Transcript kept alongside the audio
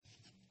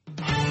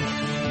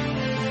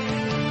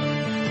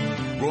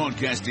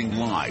Broadcasting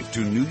live to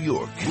New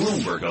York,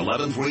 Bloomberg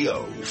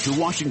 1130. To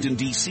Washington,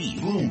 D.C.,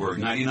 Bloomberg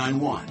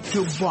 99.1.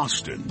 To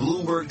Boston,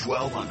 Bloomberg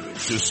 1200.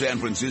 To San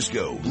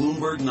Francisco,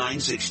 Bloomberg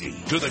 960.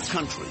 To the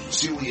country,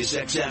 Sirius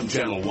XM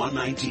Channel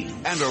 119.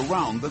 And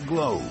around the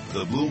globe,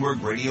 the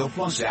Bloomberg Radio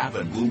Plus app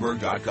and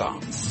Bloomberg.com.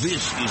 This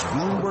is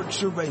Bloomberg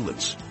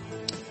Surveillance.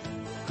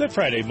 Good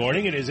Friday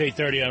morning. It is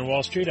 8:30 on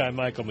Wall Street. I'm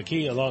Michael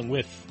McKee along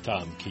with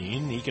Tom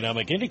Keene.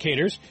 Economic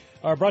indicators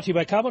are brought to you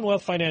by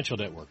Commonwealth Financial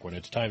Network. When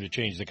it's time to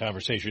change the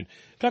conversation,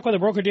 talk with a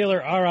broker-dealer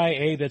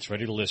RIA that's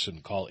ready to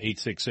listen. Call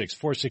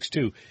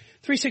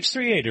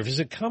 866-462-3638 or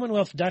visit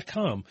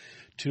commonwealth.com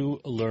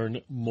to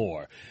learn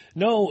more.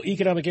 No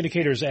economic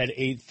indicators at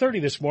 8:30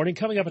 this morning.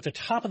 Coming up at the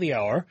top of the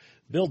hour,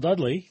 Bill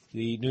Dudley,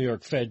 the New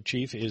York Fed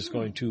chief, is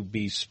going to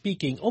be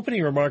speaking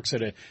opening remarks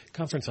at a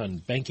conference on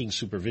banking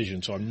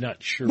supervision, so I'm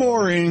not sure.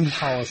 Boring.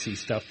 Policy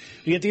stuff.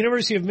 We get the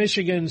University of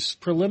Michigan's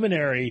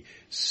preliminary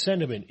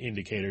sentiment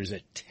indicators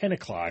at 10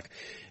 o'clock,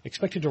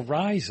 expected to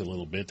rise a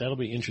little bit. That'll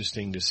be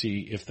interesting to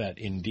see if that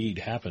indeed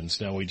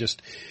happens. Now, we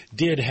just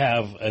did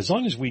have, as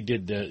long as we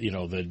did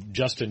the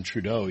Justin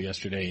Trudeau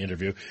yesterday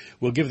interview,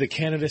 we'll give the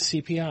Canada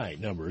CPI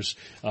numbers.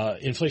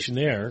 Inflation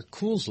there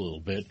cools a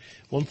little bit,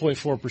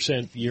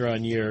 1.4%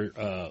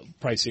 year-on-year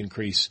price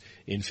increase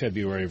in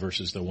February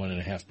versus the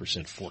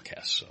 1.5%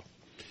 forecast. So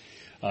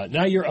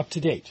now you're up to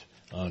date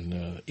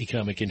on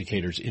economic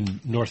indicators in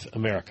North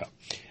America.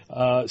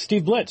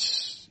 Steve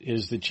Blitz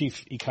is the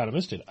chief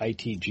economist at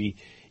ITG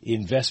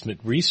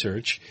Investment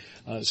Research.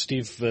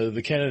 Steve,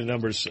 the Canada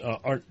numbers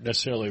aren't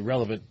necessarily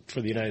relevant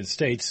for the United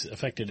States,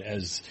 affected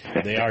as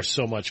they are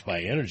so much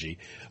by energy,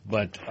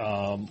 but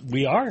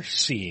we are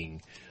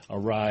seeing a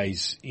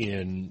rise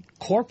in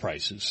core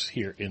prices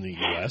here in the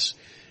U.S.,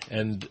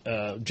 and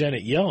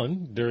Janet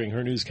Yellen, during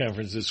her news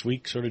conference this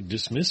week, sort of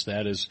dismissed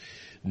that as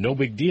no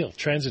big deal,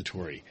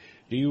 transitory.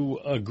 Do you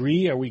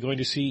agree? Are we going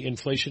to see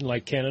inflation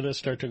like Canada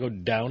start to go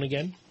down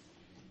again?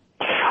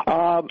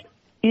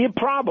 Yeah,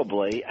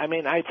 probably. I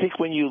mean, I think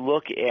when you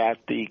look at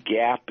the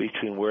gap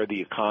between where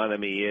the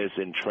economy is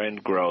and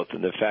trend growth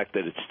and the fact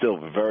that it's still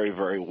very,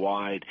 very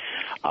wide,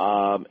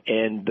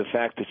 and the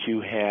fact that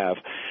you have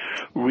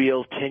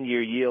real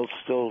 10-year yields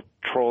still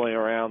trolling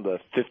around the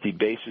 50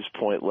 basis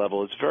point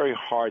level, it's very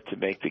hard to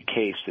make the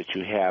case that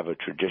you have a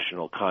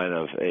traditional kind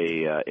of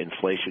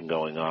inflation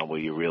going on where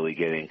you're really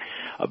getting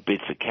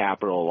bits of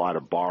capital, a lot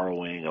of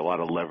borrowing, a lot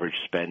of leverage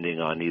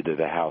spending on either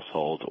the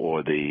household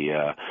or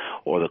the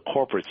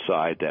corporate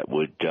side that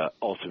would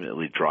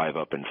ultimately drive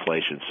up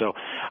inflation. So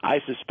I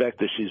suspect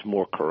that she's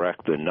more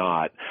correct than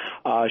not.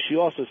 She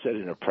also said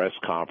in a press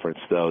conference,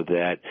 though,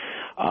 that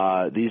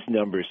these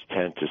numbers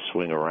tend to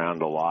swing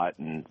around a lot,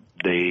 and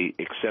they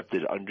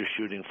accepted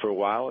undershooting for a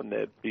while, and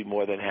they'd be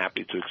more than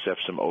happy to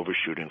accept some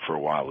overshooting for a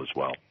while as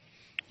well.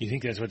 You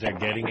think that's what they're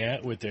getting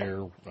at with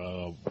their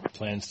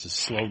plans to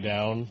slow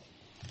down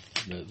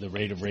the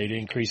rate of rate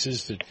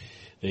increases, that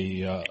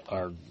they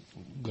are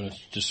going to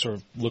just sort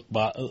of look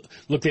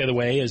the other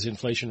way as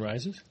inflation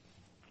rises?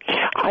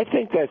 I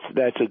think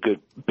that's a good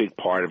big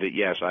part of it.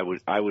 Yes, I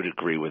would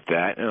agree with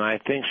that, and I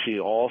think she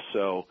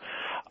also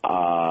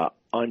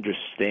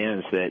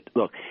understands that.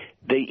 Look,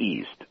 they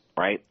eased,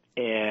 right?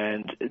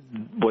 And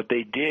what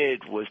they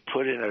did was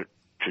put in a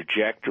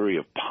trajectory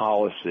of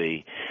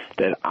policy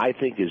that I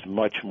think is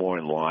much more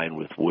in line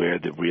with where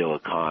the real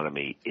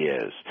economy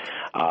is.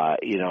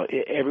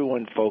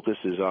 Everyone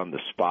focuses on the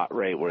spot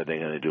rate, what are they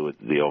going to do with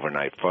the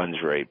overnight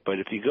funds rate? But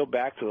if you go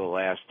back to the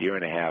last year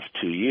and a half,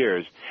 2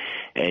 years,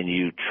 and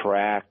you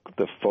track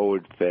the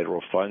forward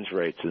federal funds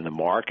rates in the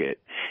market,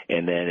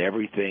 and then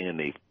everything in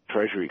the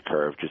Treasury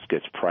curve just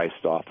gets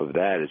priced off of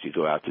that as you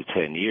go out to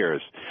 10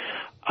 years,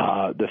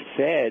 the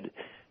Fed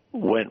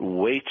went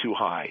way too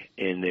high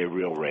in their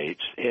real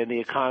rates, and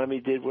the economy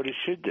did what it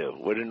should do,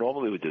 what it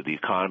normally would do. The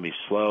economy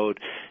slowed,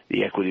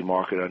 the equity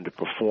market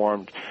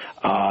underperformed.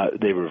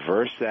 They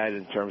reversed that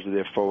in terms of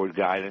their forward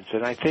guidance,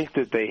 and I think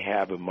that they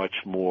have a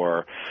much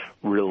more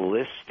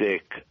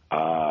realistic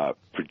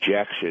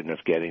projection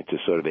of getting to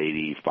sort of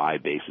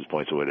 85 basis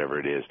points or whatever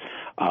it is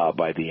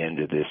by the end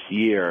of this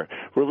year.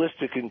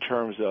 Realistic in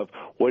terms of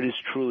what is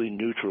truly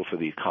neutral for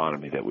the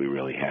economy that we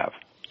really have.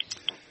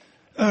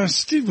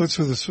 Steve Blitz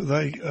with us with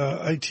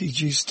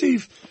ITG.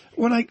 Steve,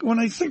 when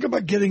I think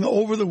about getting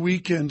over the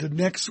weekend to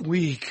next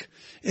week,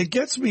 it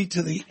gets me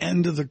to the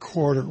end of the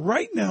quarter.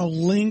 Right now,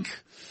 link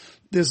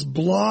this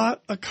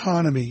blot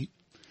economy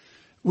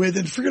with,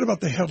 and forget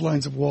about the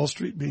headlines of Wall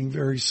Street being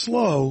very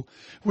slow,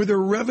 where their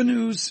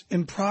revenues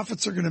and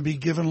profits are going to be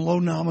given low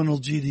nominal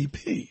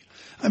GDP.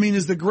 I mean,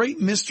 is the great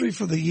mystery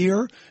for the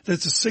year that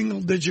it's a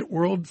single-digit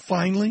world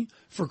finally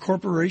for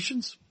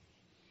corporations?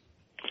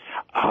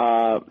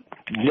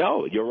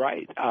 No, you're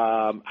right.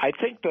 I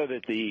think, though,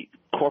 that the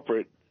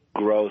corporate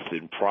growth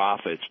in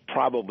profits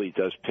probably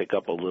does pick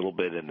up a little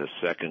bit in the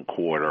second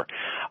quarter,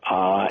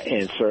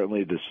 and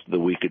certainly the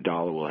weaker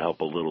dollar will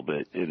help a little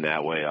bit in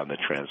that way on the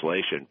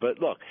translation. But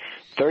look,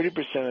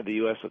 30% of the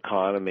U.S.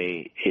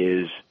 economy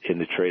is in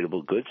the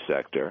tradable goods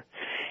sector,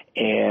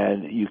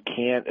 and you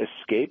can't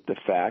escape the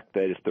fact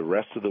that if the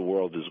rest of the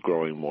world is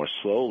growing more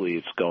slowly,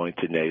 it's going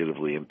to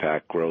negatively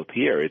impact growth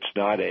here. It's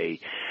not a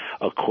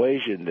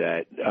equation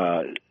that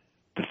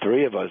the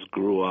three of us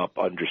grew up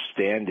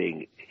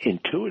understanding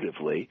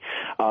intuitively,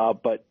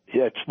 but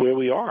that's where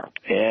we are.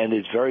 And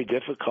it's very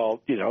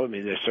difficult,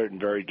 there's certain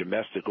very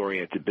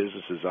domestic-oriented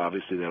businesses,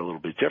 obviously, that are a little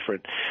bit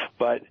different,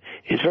 but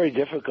it's very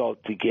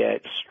difficult to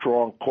get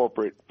strong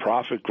corporate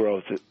profit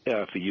growth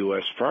for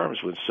U.S. firms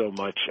when so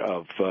much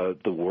of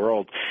the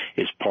world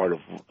is part of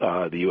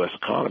the U.S.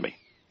 economy.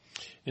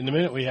 In the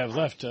minute we have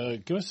left,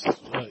 give us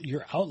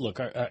your outlook.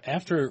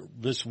 After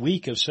this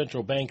week of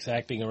central banks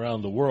acting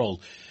around the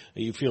world,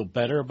 you feel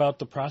better about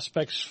the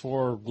prospects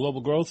for global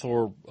growth,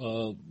 or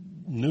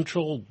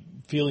neutral,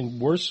 feeling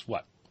worse?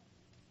 What?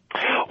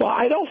 Well,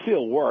 I don't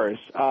feel worse.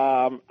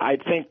 I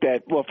think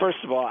that, well, first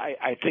of all,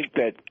 I think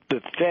that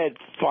the Fed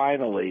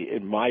finally,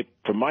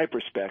 from my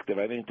perspective,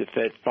 I think the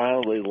Fed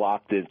finally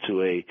locked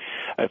into a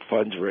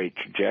funds rate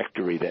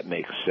trajectory that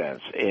makes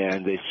sense.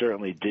 And they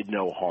certainly did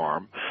no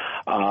harm.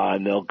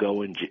 And they'll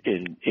go in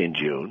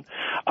June.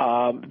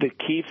 The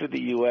key for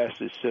the U.S.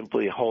 is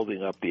simply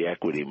holding up the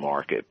equity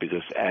market,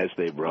 because as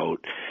they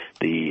wrote,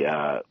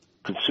 the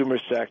consumer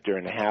sector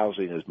and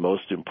housing is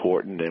most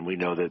important, and we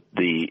know that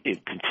the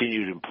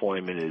continued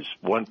employment is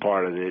one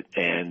part of it,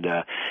 and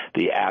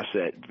the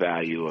asset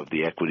value of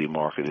the equity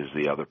market is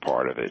the other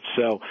part of it.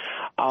 So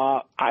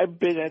I've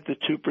been at the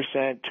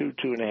 2%,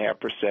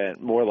 2.5%,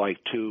 more like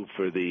 2%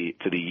 for the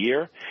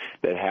year.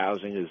 That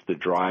housing is the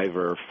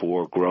driver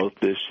for growth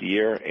this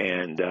year,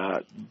 and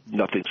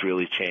nothing's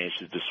really changed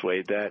to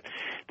dissuade that.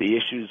 The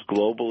issues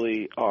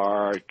globally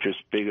are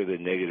just bigger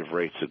than negative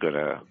rates are going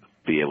to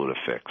be able to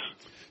fix.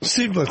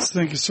 Steve Blitz,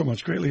 thank you so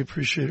much. Greatly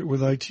appreciate it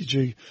with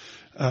ITG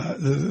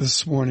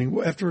this morning.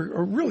 After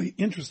a really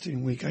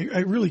interesting week, I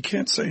really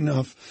can't say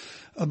enough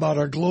about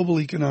our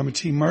global economic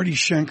team. Marty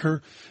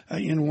Schenker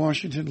in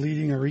Washington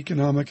leading our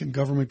economic and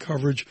government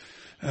coverage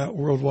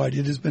worldwide.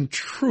 It has been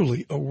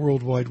truly a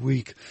worldwide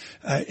week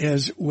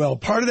as well.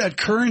 Part of that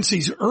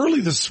currencies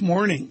early this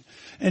morning,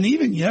 and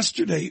even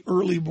yesterday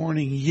early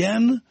morning,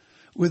 yen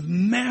with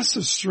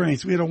massive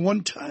strength. We had a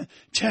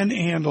 110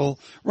 handle.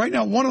 Right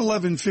now,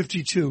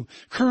 111.52.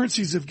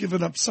 Currencies have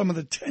given up some of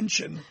the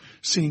tension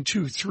seen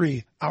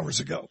 2-3 hours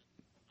ago.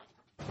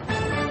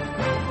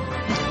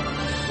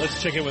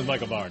 Let's check in with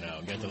Michael Barr now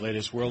and get the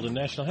latest world and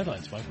national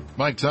headlines. Michael.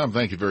 Mike, Tom,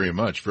 thank you very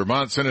much.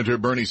 Vermont Senator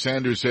Bernie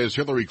Sanders says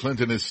Hillary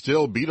Clinton is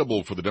still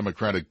beatable for the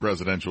Democratic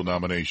presidential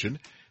nomination.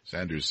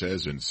 Sanders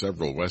says in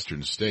several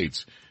western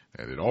states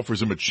that it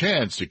offers him a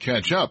chance to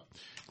catch up.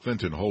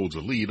 Clinton holds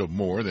a lead of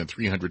more than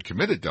 300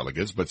 committed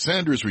delegates, but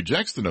Sanders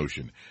rejects the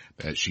notion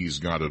that she's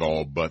got it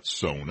all but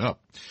sewn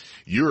up.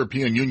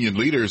 European Union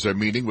leaders are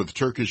meeting with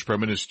Turkish Prime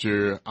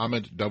Minister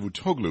Ahmet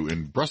Davutoglu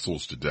in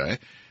Brussels today.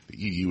 The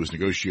EU is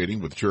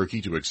negotiating with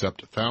Turkey to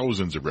accept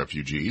thousands of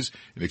refugees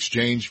in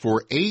exchange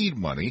for aid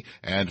money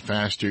and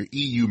faster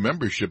EU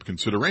membership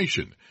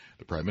consideration.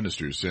 The Prime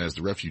Minister says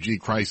the refugee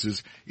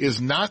crisis is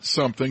not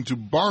something to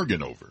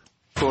bargain over.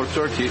 For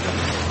Turkey,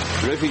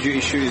 refugee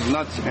issue is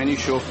not an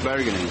issue of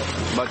bargaining,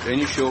 but an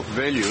issue of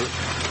value,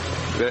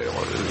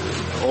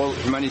 all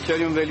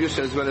humanitarian values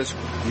as well as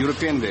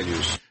European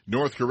values.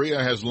 North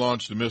Korea has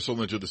launched a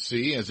missile into the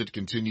sea as it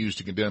continues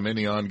to condemn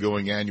any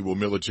ongoing annual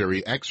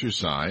military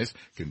exercise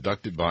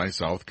conducted by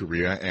South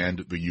Korea and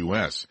the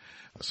U.S.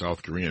 A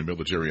South Korean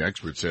military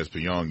expert says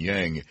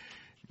Pyongyang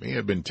may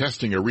have been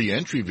testing a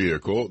re-entry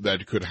vehicle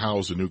that could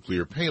house a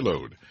nuclear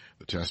payload.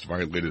 The test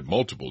violated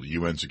multiple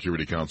UN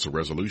Security Council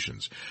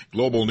resolutions.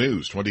 Global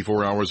news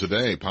 24 hours a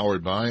day,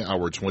 powered by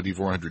our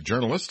 2,400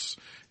 journalists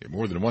in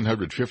more than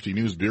 150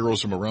 news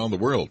bureaus from around the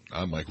world.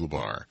 I'm Michael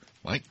Barr.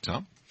 Mike,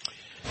 Tom?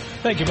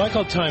 Thank you,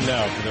 Michael. Time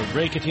now for the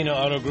Ray Catino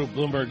Auto Group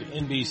Bloomberg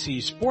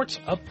NBC Sports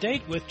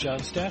Update with John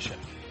Stashen.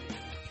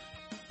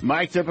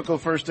 Mike, typical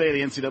first day of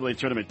the NCAA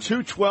tournament.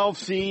 2 12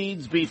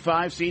 seeds beat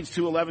 5 seeds,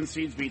 2 11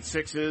 seeds beat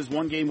 6s.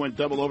 One game went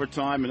double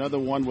overtime, another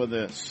one with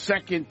a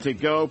second to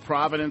go.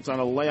 Providence on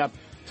a layup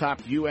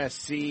topped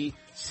USC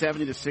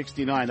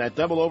 70-69. That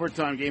double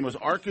overtime game was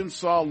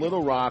Arkansas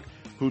Little Rock,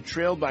 who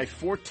trailed by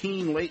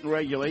 14 late in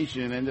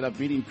regulation and ended up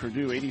beating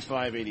Purdue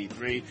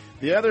 85-83.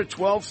 The other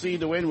 12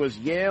 seed to win was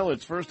Yale,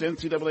 its first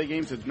NCAA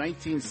game since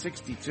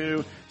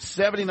 1962,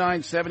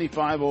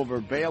 79-75 over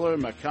Baylor.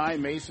 McKee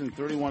Mason,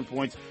 31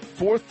 points.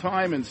 Fourth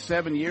time in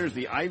 7 years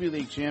the Ivy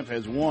League champ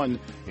has won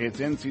its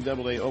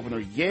NCAA opener.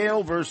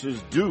 Yale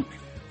versus Duke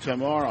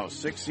tomorrow.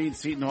 6 seed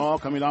Seton Hall,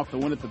 coming off the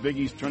win at the Big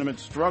East tournament,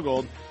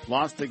 struggled,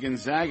 lost to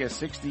Gonzaga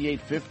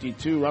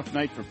 68-52. Rough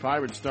night for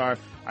Pirate star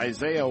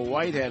Isaiah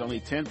Whitehead, only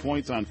 10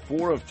 points on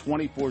 4 of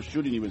 24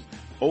 shooting. He was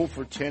 0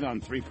 for 10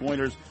 on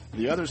three-pointers.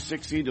 The other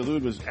 6 seed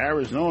Duluth was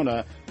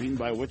Arizona, beaten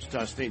by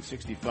Wichita State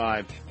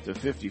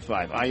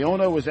 65-55.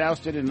 Iona was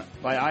ousted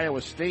by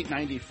Iowa State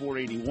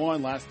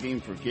 94-81. Last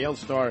game for Gale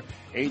star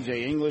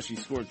A.J. English. He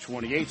scored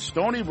 28.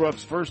 Stony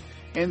Brook's first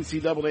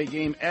NCAA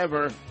game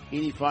ever,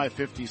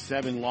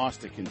 85-57 loss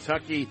to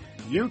Kentucky.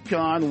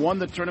 UConn won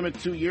the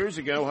tournament 2 years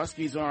ago.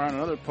 Huskies are on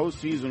another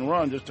postseason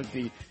run. Just took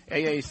the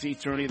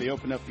AAC tourney. They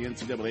opened up the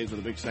NCAAs with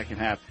a big second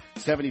half,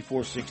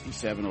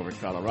 74-67 over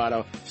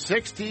Colorado.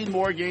 16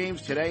 more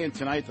games today and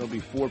tonight. There'll be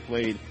 4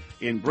 played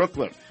in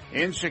Brooklyn.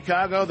 In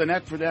Chicago, the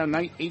Nets were down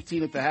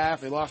 18 at the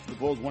half. They lost to the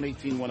Bulls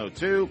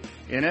 118-102.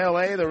 In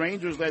L.A., the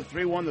Rangers led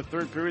 3-1 the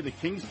third period. The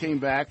Kings came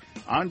back.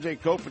 Andrei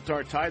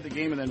Kopitar tied the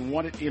game and then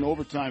won it in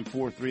overtime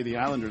 4-3. The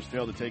Islanders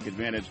failed to take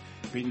advantage,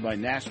 beaten by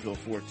Nashville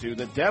 4-2.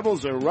 The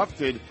Devils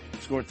erupted,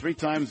 scored 3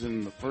 times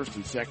in the first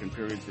and second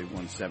periods. They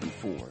won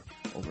 7-4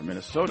 over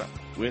Minnesota.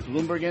 With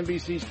Bloomberg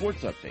NBC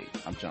Sports Update,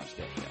 I'm John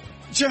Stephenson.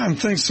 John,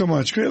 thanks so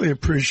much. Greatly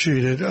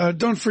appreciated.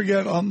 Don't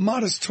forget,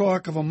 modest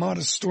talk of a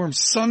modest storm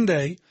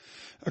Sunday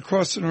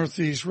across the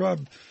Northeast.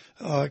 Rob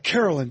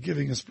Carolyn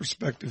giving us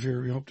perspective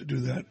here. We hope to do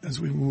that as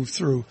we move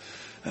through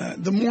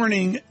the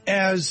morning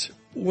as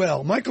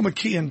well. Michael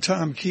McKee and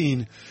Tom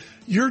Keene,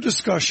 your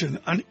discussion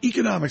on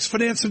economics,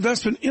 finance,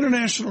 investment,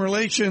 international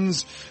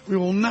relations. We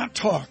will not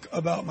talk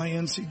about my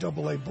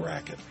NCAA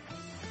bracket.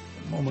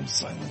 A moment of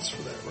silence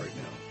for that right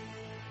now.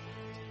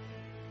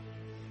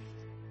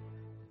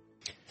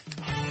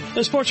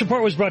 The Sports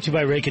Report was brought to you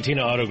by Ray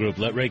Catena Auto Group.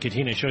 Let Ray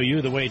Catena show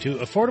you the way to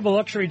affordable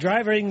luxury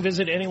driving.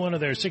 Visit any one of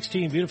their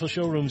 16 beautiful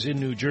showrooms in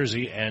New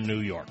Jersey and New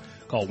York.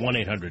 Call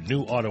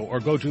 1-800-NEW-AUTO or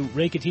go to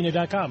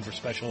raycatena.com for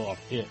special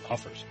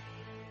offers.